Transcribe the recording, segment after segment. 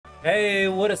Hey,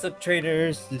 what is up,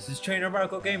 trainers? This is Trainer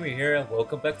Marco Gamer here, and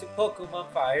welcome back to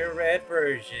Pokemon Fire Red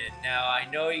version. Now, I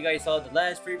know you guys saw the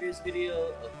last previous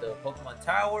video of the Pokemon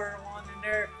Tower one in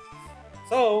there.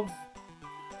 So,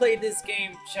 play this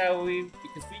game, shall we?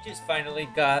 Because we just finally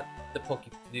got the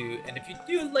Pokeflute. And if you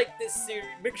do like this series,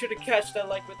 make sure to catch that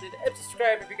like button and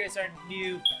subscribe if you guys are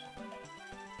new.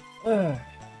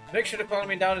 Make sure to follow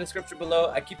me down in the description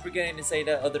below. I keep forgetting to say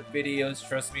that other videos.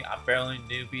 Trust me, I'm fairly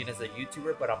new being as a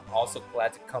YouTuber, but I'm also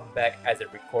glad to come back as a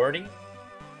recording.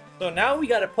 So now we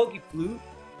got a Pokeflute.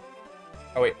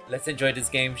 Oh wait, let's enjoy this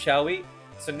game, shall we?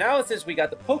 So now since we got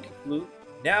the Pokeflute,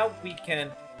 now we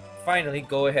can finally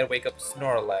go ahead and wake up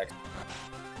Snorlax.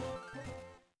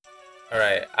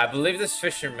 Alright, I believe this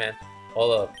fisherman.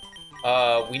 Hold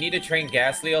up. We need to train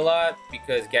Ghastly a lot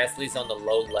because Ghastly's on the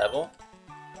low level.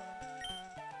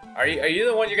 Are you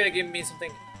the one you're gonna give me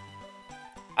something?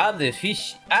 I'm the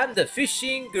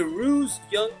fishing guru's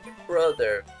younger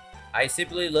brother. I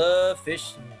simply love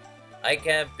fishing. I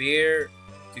can't bear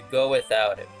to go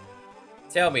without it.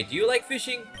 Tell me, do you like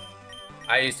fishing?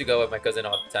 I used to go with my cousin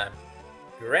all the time.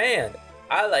 Grand.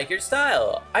 I like your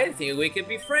style. I think we could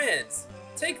be friends.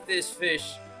 Take this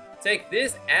fish. Take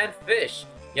this and fish,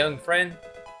 young friend.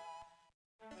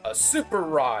 A super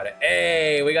rod.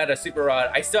 Hey, we got a super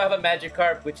rod. I still have a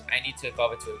Magikarp, which I need to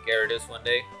evolve into a Gyarados one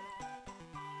day.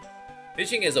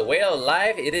 Fishing is a way of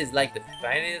life. It is like the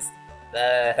finest.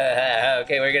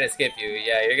 Okay, we're gonna skip you.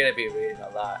 Yeah, you're gonna be reading a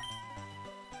lot.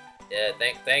 Yeah,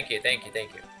 thank you.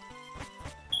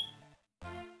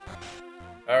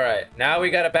 All right, now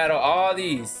we gotta battle all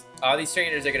these. All these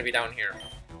trainers are gonna be down here.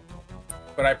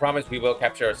 But I promise we will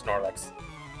capture a Snorlax.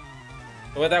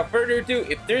 So without further ado,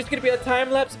 if there's gonna be a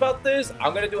time lapse about this,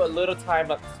 I'm gonna do a little time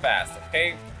lapse fast,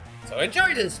 okay? So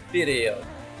enjoy this video.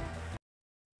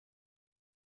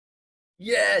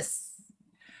 Yes!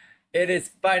 It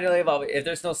is finally evolving. If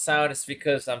there's no sound, it's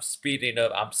because I'm speeding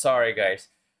up. I'm sorry, guys.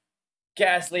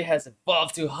 Ghastly has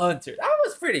evolved to Hunter. That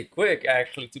was pretty quick,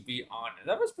 actually, to be honest.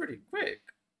 That was pretty quick.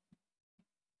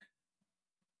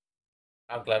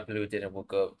 I'm glad Blue didn't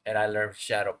woke up and I learned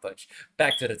Shadow Punch.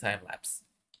 Back to the time lapse.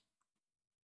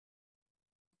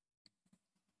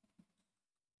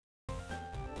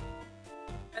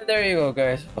 And there you go,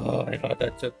 guys. Oh, I know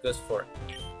that took us for,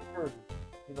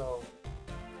 you know.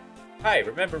 Hi,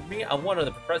 remember me? I'm one of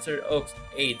the Professor Oak's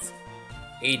aides.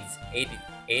 80s,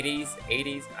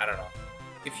 I don't know.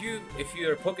 If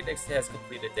your Pokedex has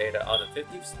completed data on the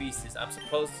 50th species, I'm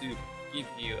supposed to give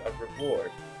you a reward.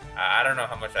 I don't know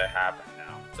how much I have right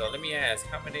now. So let me ask,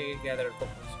 how many gathered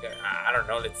Pokemon you got? I don't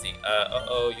know, let's see.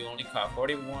 You only caught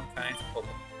 41 kinds of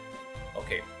Pokemon.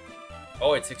 Okay.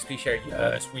 Oh, it's XP share.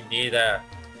 Yes, we need that.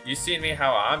 You seen me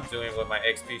how I'm doing with my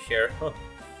XP share.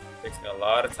 Takes me a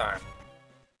lot of time.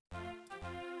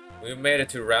 We made it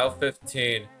to Route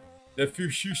 15, the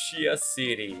Fuchsia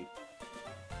City.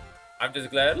 I'm just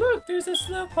glad. Look, there's a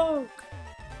Slowpoke.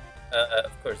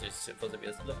 Of course, there's supposed to be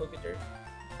a Slowpoke in there.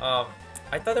 I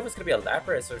thought there was gonna be a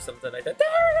Lapras or something like that. There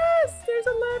it is! There's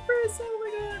a Lapras! Oh my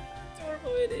god, how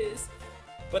adorable it is.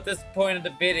 But at this point of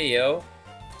the video,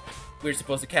 we're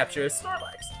supposed to capture a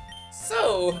Snorlax.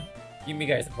 So, give me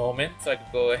guys a moment so I can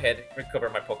go ahead and recover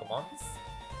my Pokemon.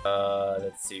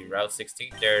 Let's see, Route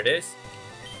 16, there it is.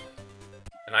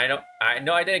 And I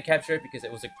know I didn't capture it because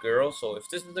it was a girl, so if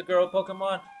this was a girl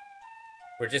Pokemon,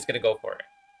 we're just gonna go for it.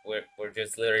 We're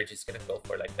just literally just gonna go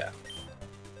for it like that.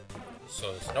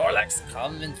 So Snorlax,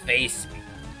 come and face me.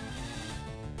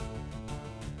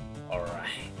 Alright.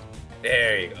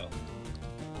 There you go.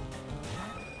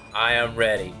 I am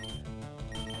ready.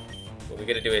 What we're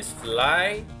gonna do is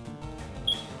fly.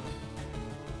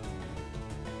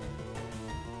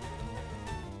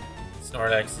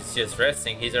 Snorlax is just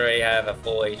resting. He's already have a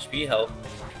full HP health.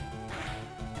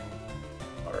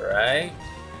 Alright.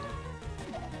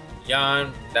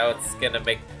 Yawn. That's gonna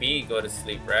make me go to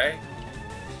sleep, right?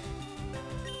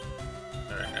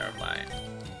 Alright, never mind.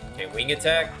 Okay, wing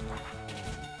attack.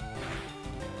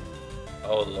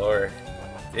 Oh lord.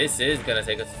 This is gonna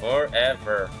take us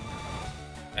forever.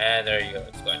 And there you go,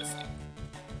 it's going to sleep.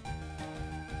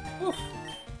 Whew.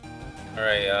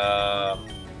 Alright,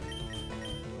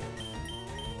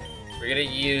 we're gonna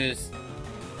use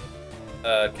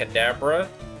Kadabra.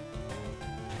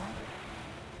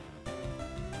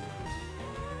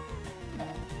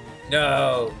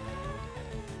 No.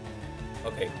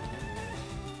 Okay.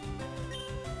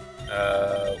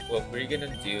 What we're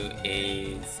gonna do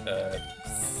is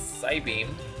Psybeam.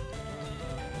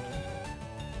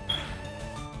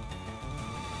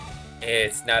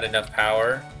 It's not enough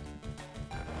power,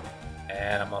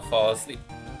 and I'm gonna fall asleep.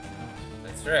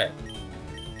 That's right.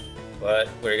 But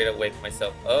we're gonna wake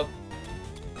myself up.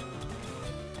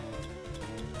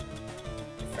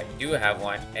 If I do have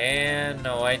one. And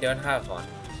no, I don't have one.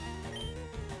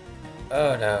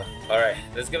 Oh no. Alright,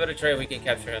 let's give it a try. We can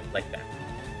capture him like that.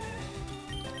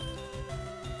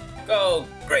 Go!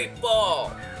 Great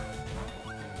ball!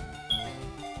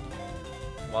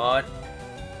 Come on.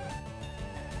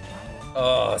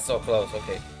 Oh, so close.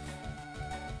 Okay.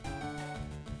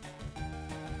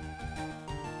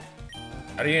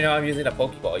 How do you know I'm using a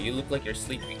Pokeball? You look like you're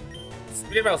sleeping.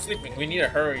 Speaking about sleeping, we need to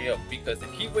hurry up because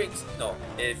if he wakes, no,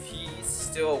 if he's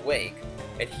still awake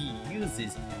and he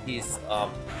uses his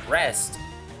rest,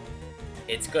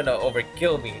 it's gonna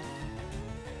overkill me.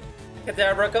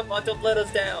 Kadabra, come on, don't let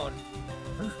us down.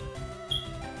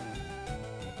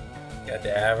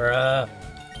 Kadabra.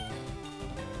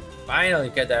 Finally,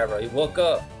 Kadabra, you woke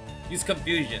up. Use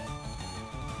confusion.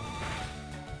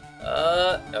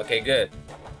 Okay, good.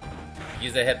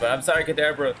 Use a headbutt. I'm sorry,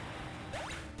 Kadabra.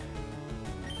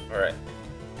 Alright.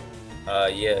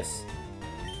 Yes.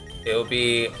 It'll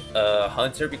be a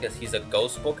Hunter because he's a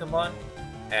ghost Pokemon.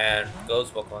 And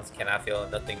ghost Pokemons cannot feel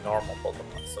nothing normal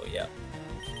Pokemon, so yeah.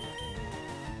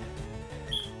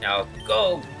 Now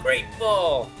go! Great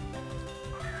ball!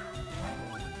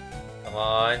 Come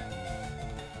on.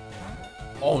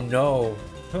 Oh no!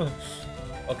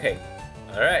 Okay.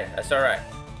 Alright, that's alright.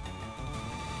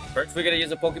 First we're gonna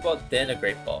use a Pokeball, then a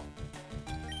Great Ball.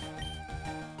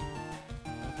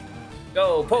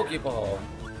 Go, Pokeball!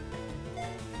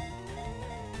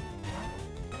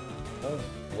 Oh,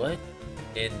 what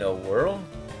in the world?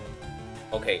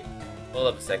 Okay, hold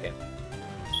up a second.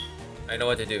 I know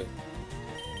what to do.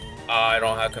 I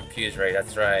don't have Confuse right,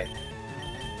 that's right.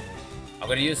 I'm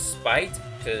gonna use Spite,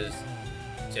 because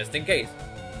just in case.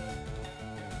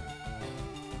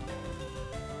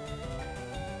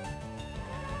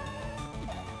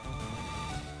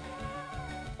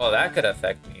 Oh, that could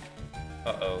affect me.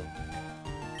 Uh-oh.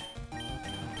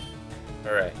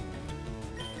 Alright.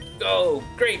 Go!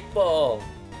 Great ball!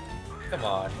 Come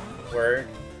on. Work.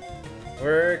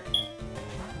 Work.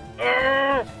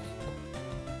 I'm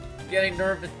getting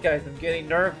nervous, guys. I'm getting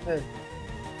nervous.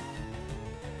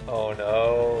 Oh,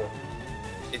 no.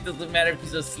 It doesn't matter if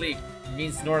he's asleep. It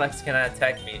means Snorlax cannot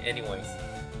attack me anyways.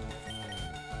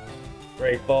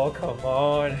 Great ball, come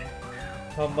on.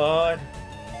 Come on.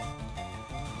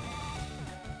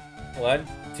 1,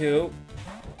 2.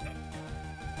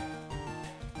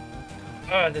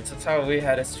 Oh, that's how we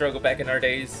had to struggle back in our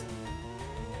days.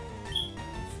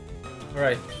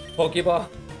 Alright, Pokeball,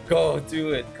 go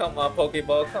do it. Come on,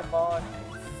 Pokeball, come on.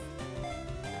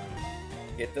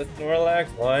 Get the Snorlax.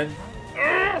 1.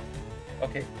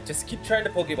 Okay, just keep trying to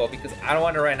Pokeball because I don't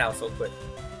want to run out so quick.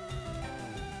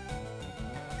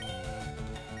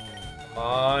 Come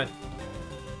on.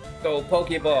 Go,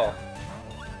 Pokeball.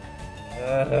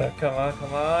 Come on,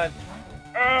 come on.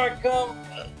 Come.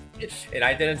 And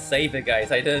I didn't save it,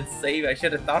 guys. I didn't save it. I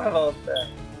should have thought about that.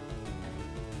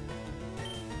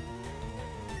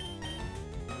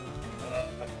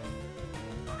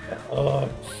 No!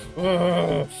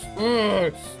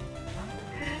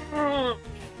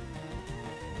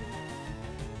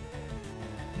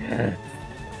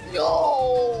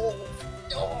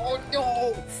 No,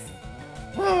 no!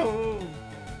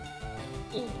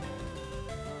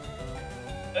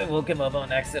 I woke him up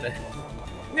on accident.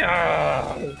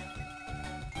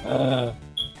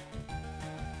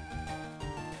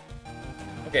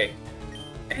 Okay.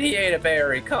 And he ate a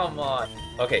berry, come on.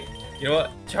 Okay, you know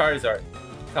what? Charizard,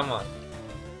 come on.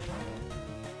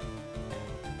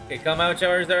 Okay, come out,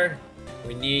 Charizard.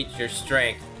 We need your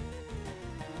strength.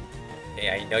 Okay,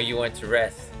 I know you want to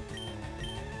rest.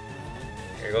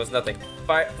 Here goes nothing.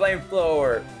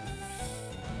 Flamethrower!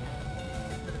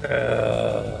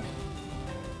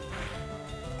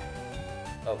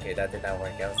 Okay, that did not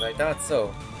work out. I thought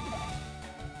so.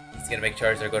 He's gonna make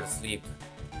Charizard go to sleep.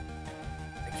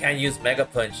 I can't use Mega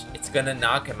Punch. It's gonna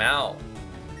knock him out.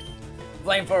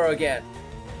 Flamethrower again.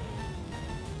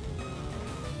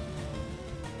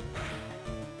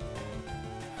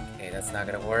 Okay, that's not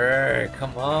gonna work.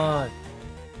 Come on.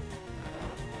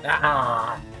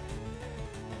 Ah!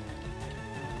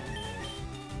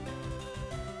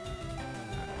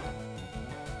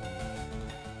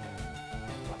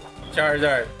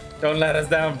 Charizard, don't let us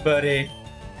down, buddy.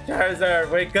 Charizard,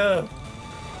 wake up.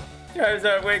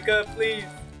 Charizard, wake up, please.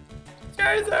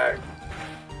 Charizard.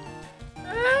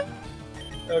 Ah.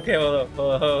 Okay, hold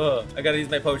up. I gotta use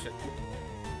my potion.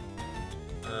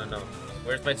 No.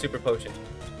 Where's my super potion?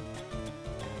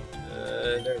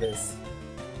 There it is.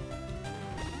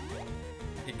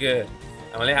 Okay, good.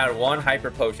 I only had one hyper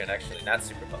potion, actually, not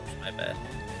super potion. My bad.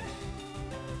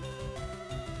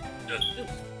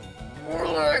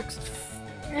 Snorlax!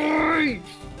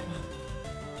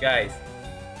 Guys,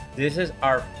 this is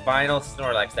our final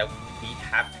Snorlax that we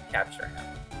have to capture him.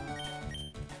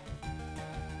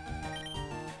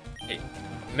 Okay,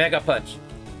 Mega Punch.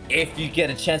 If you get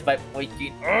a chance by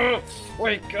waking up,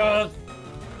 wake up!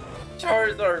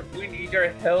 Charizard, we need your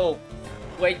help.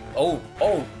 Wait, oh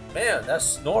man, that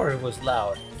snore was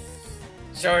loud.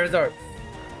 Charizard,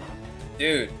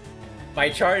 dude, my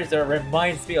Charizard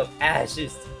reminds me of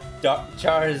Ash's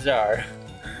Charizard.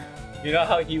 You know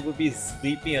how he would be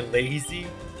sleepy and lazy?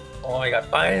 Oh my god,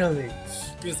 finally!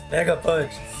 Use Mega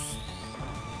Punch!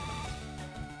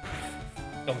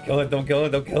 Don't kill him, don't kill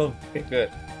him, don't kill him. Okay,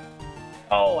 good.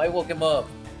 Oh, I woke him up.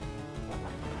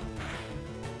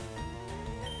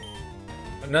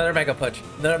 Another Mega Punch,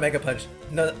 another Mega Punch,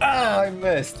 another. Ah, I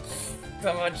missed.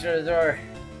 Come on, Charizard.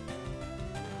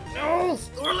 No,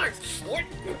 Snorlax, when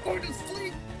are you going to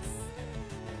sleep?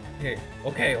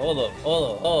 Okay, hold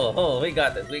on. We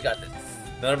got this.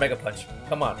 Another Mega Punch.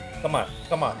 Come on,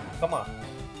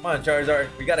 Charizard.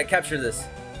 We gotta capture this.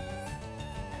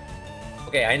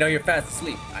 Okay, I know you're fast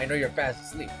asleep.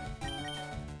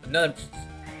 Another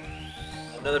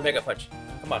Mega Punch.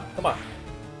 Come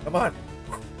on.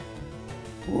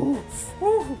 Woo.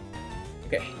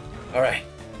 Okay, all right.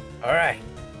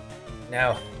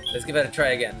 Now, let's give it a try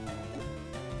again.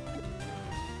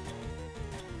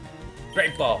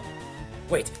 Great Ball.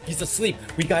 Wait, he's asleep.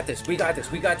 We got this.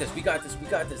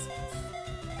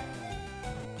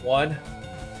 1,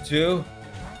 2.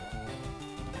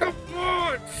 Come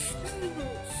on!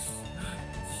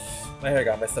 My hair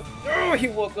got messed up. Oh, he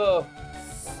woke up.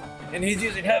 And he's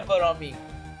using headbutt on me.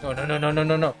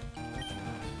 No.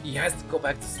 He has to go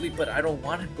back to sleep, but I don't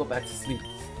want him to go back to sleep.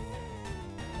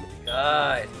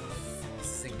 God,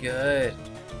 this isn't good.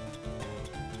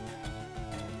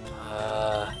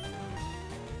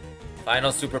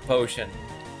 Final Super Potion.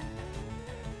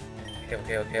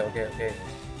 Okay.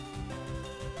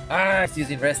 Ah, he's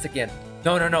using rest again.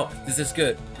 No. This is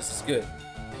good.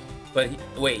 But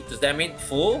wait, does that mean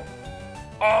full?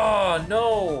 Oh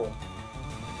no!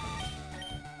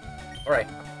 All right,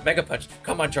 Mega Punch.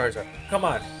 Come on, Charizard. Come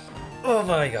on. Oh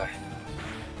my god.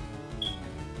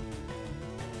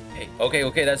 Hey,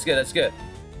 okay. That's good.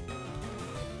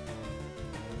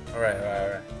 All right.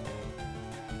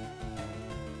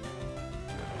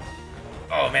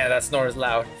 Oh man, that snore is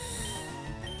loud.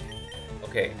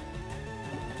 Okay.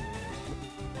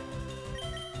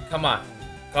 Come on.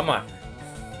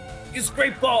 Use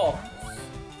Great Ball.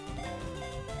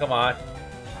 Come on.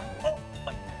 Oh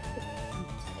my.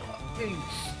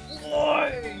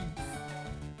 Why?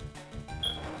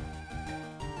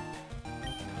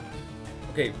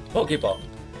 Okay, Pokeball.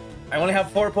 I only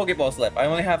have 4 Pokeballs left.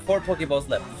 Come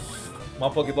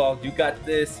on, Pokeball, you got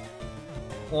this.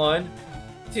 1,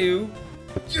 2.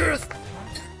 Yes!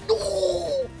 No!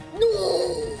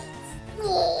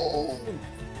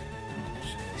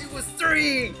 It was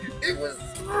 3!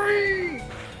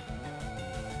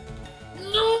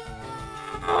 No!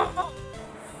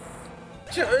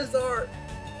 Charizard!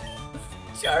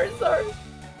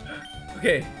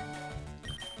 Okay.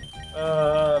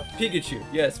 Pikachu.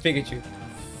 Yes, Pikachu.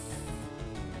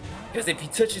 Because if he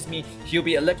touches me, he'll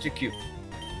be electrocuted.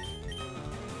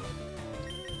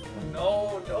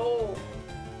 No.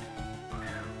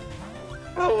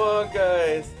 Come on,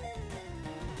 guys.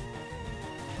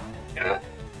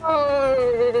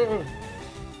 Oh.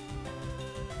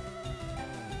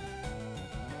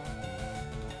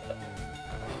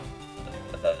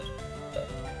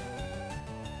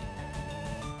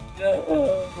 No.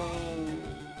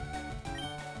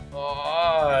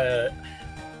 Oh.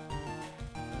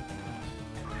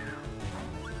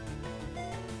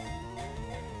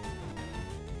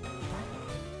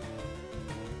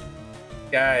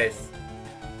 Guys,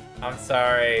 I'm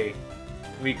sorry.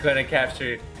 We couldn't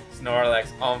capture Snorlax.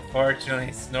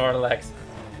 Unfortunately, Snorlax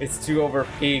is too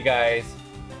OP, guys.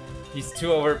 He's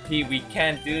too OP. We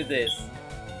can't do this.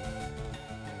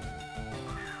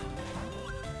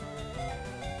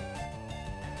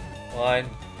 One.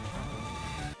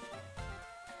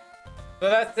 So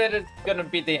that's it. It's gonna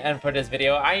be the end for this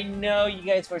video. I know you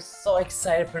guys were so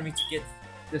excited for me to get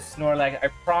this Snorlax. I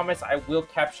promise I will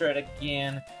capture it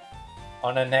again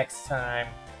on the next time.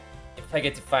 If I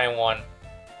get to find one.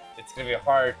 It's gonna be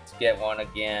hard to get one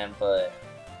again, but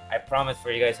I promise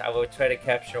for you guys I will try to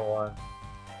capture one.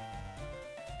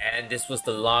 And this was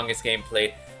the longest game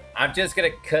played. I'm just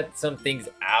gonna cut some things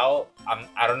out.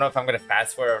 I don't know if I'm gonna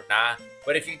fast forward or not.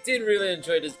 But if you did really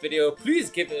enjoy this video, please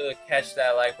catch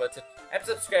that like button and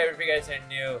subscribe if you guys are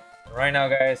new. Right now,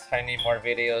 guys, I need more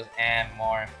videos and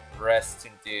more rest to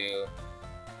do.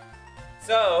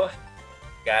 So,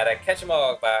 gotta catch 'em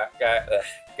all,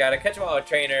 gotta catch 'em all,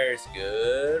 trainers.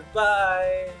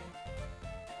 Goodbye.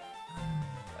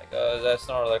 Like, that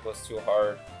Snorlax was too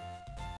hard.